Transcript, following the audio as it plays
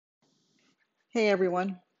Hey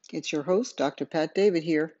everyone, it's your host, Dr. Pat David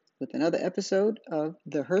here, with another episode of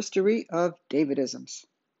The Herstory of Davidisms.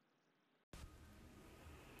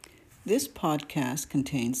 This podcast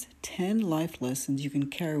contains 10 life lessons you can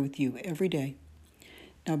carry with you every day.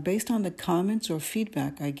 Now, based on the comments or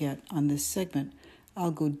feedback I get on this segment,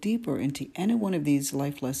 I'll go deeper into any one of these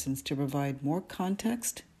life lessons to provide more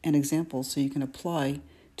context and examples so you can apply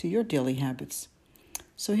to your daily habits.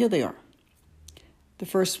 So here they are. The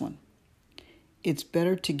first one. It's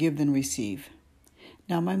better to give than receive.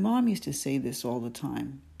 Now, my mom used to say this all the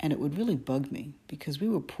time, and it would really bug me because we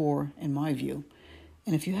were poor, in my view.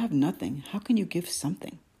 And if you have nothing, how can you give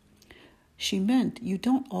something? She meant you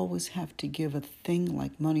don't always have to give a thing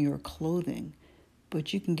like money or clothing,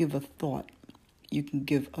 but you can give a thought. You can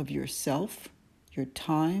give of yourself, your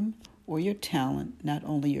time, or your talent, not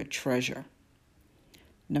only your treasure.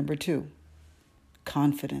 Number 2,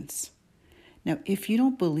 confidence. Now, if you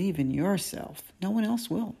don't believe in yourself, no one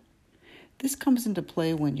else will. This comes into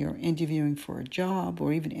play when you're interviewing for a job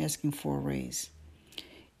or even asking for a raise.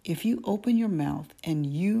 If you open your mouth and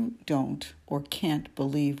you don't or can't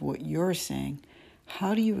believe what you're saying,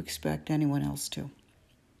 how do you expect anyone else to?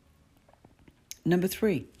 Number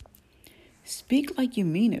 3, speak like you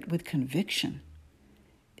mean it with conviction.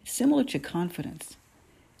 Similar to confidence,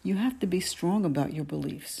 you have to be strong about your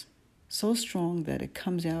beliefs. So strong that it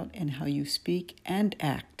comes out in how you speak and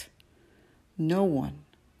act. No one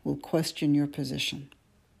will question your position.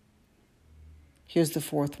 Here's the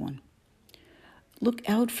 4th one. Look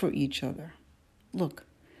out for each other. Look,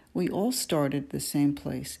 we all started the same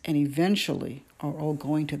place and eventually are all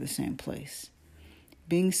going to the same place.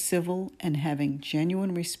 Being civil and having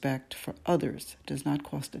genuine respect for others does not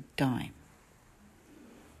cost a dime.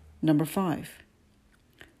 Number 5.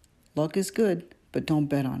 Luck is good, but don't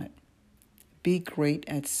bet on it. Be great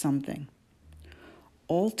at something.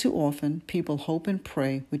 All too often, people hope and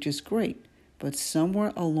pray, which is great, but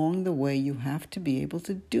somewhere along the way, you have to be able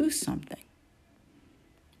to do something.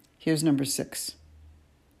 Here's number 6.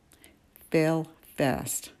 Fail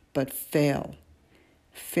fast, but fail.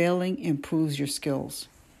 Failing improves your skills.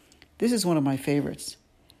 This is one of my favorites.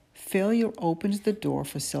 Failure opens the door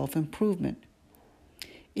for self-improvement.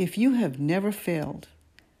 If you have never failed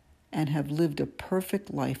and have lived a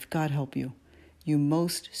perfect life, God help you. You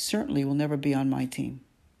most certainly will never be on my team.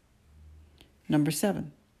 Number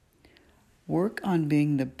 7, work on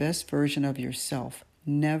being the best version of yourself.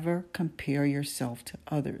 Never compare yourself to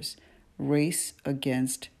others. Race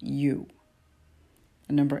against you.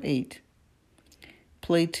 And number 8,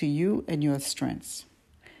 play to you and your strengths.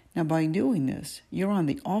 Now, by doing this, you're on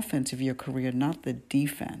the offense of your career, not the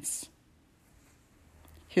defense.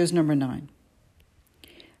 Here's number 9.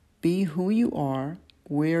 Be who you are,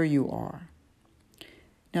 where you are.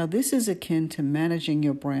 Now, this is akin to managing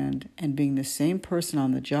your brand and being the same person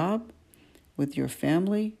on the job, with your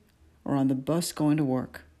family, or on the bus going to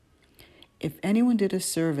work. If anyone did a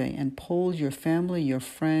survey and polled your family, your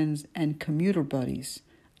friends, and commuter buddies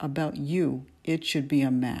about you, it should be a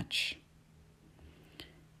match.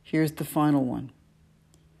 Here's the final one,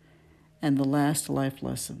 and the last life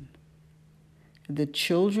lesson. The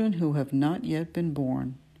children who have not yet been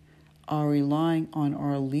born are relying on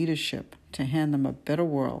our leadership to hand them a better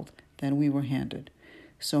world than we were handed.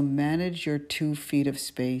 So manage your 2 feet of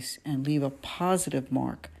space and leave a positive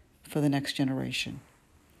mark for the next generation.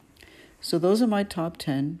 So those are my top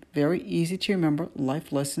 10 very easy to remember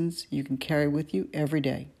life lessons you can carry with you every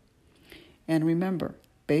day. And remember,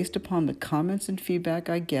 based upon the comments and feedback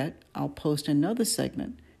I get, I'll post another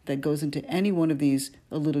segment that goes into any one of these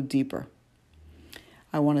a little deeper.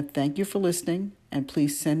 I want to thank you for listening, and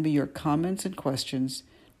please send me your comments and questions.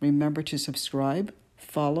 Remember to subscribe,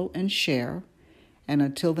 follow, and share. And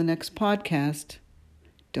until the next podcast,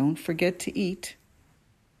 don't forget to eat.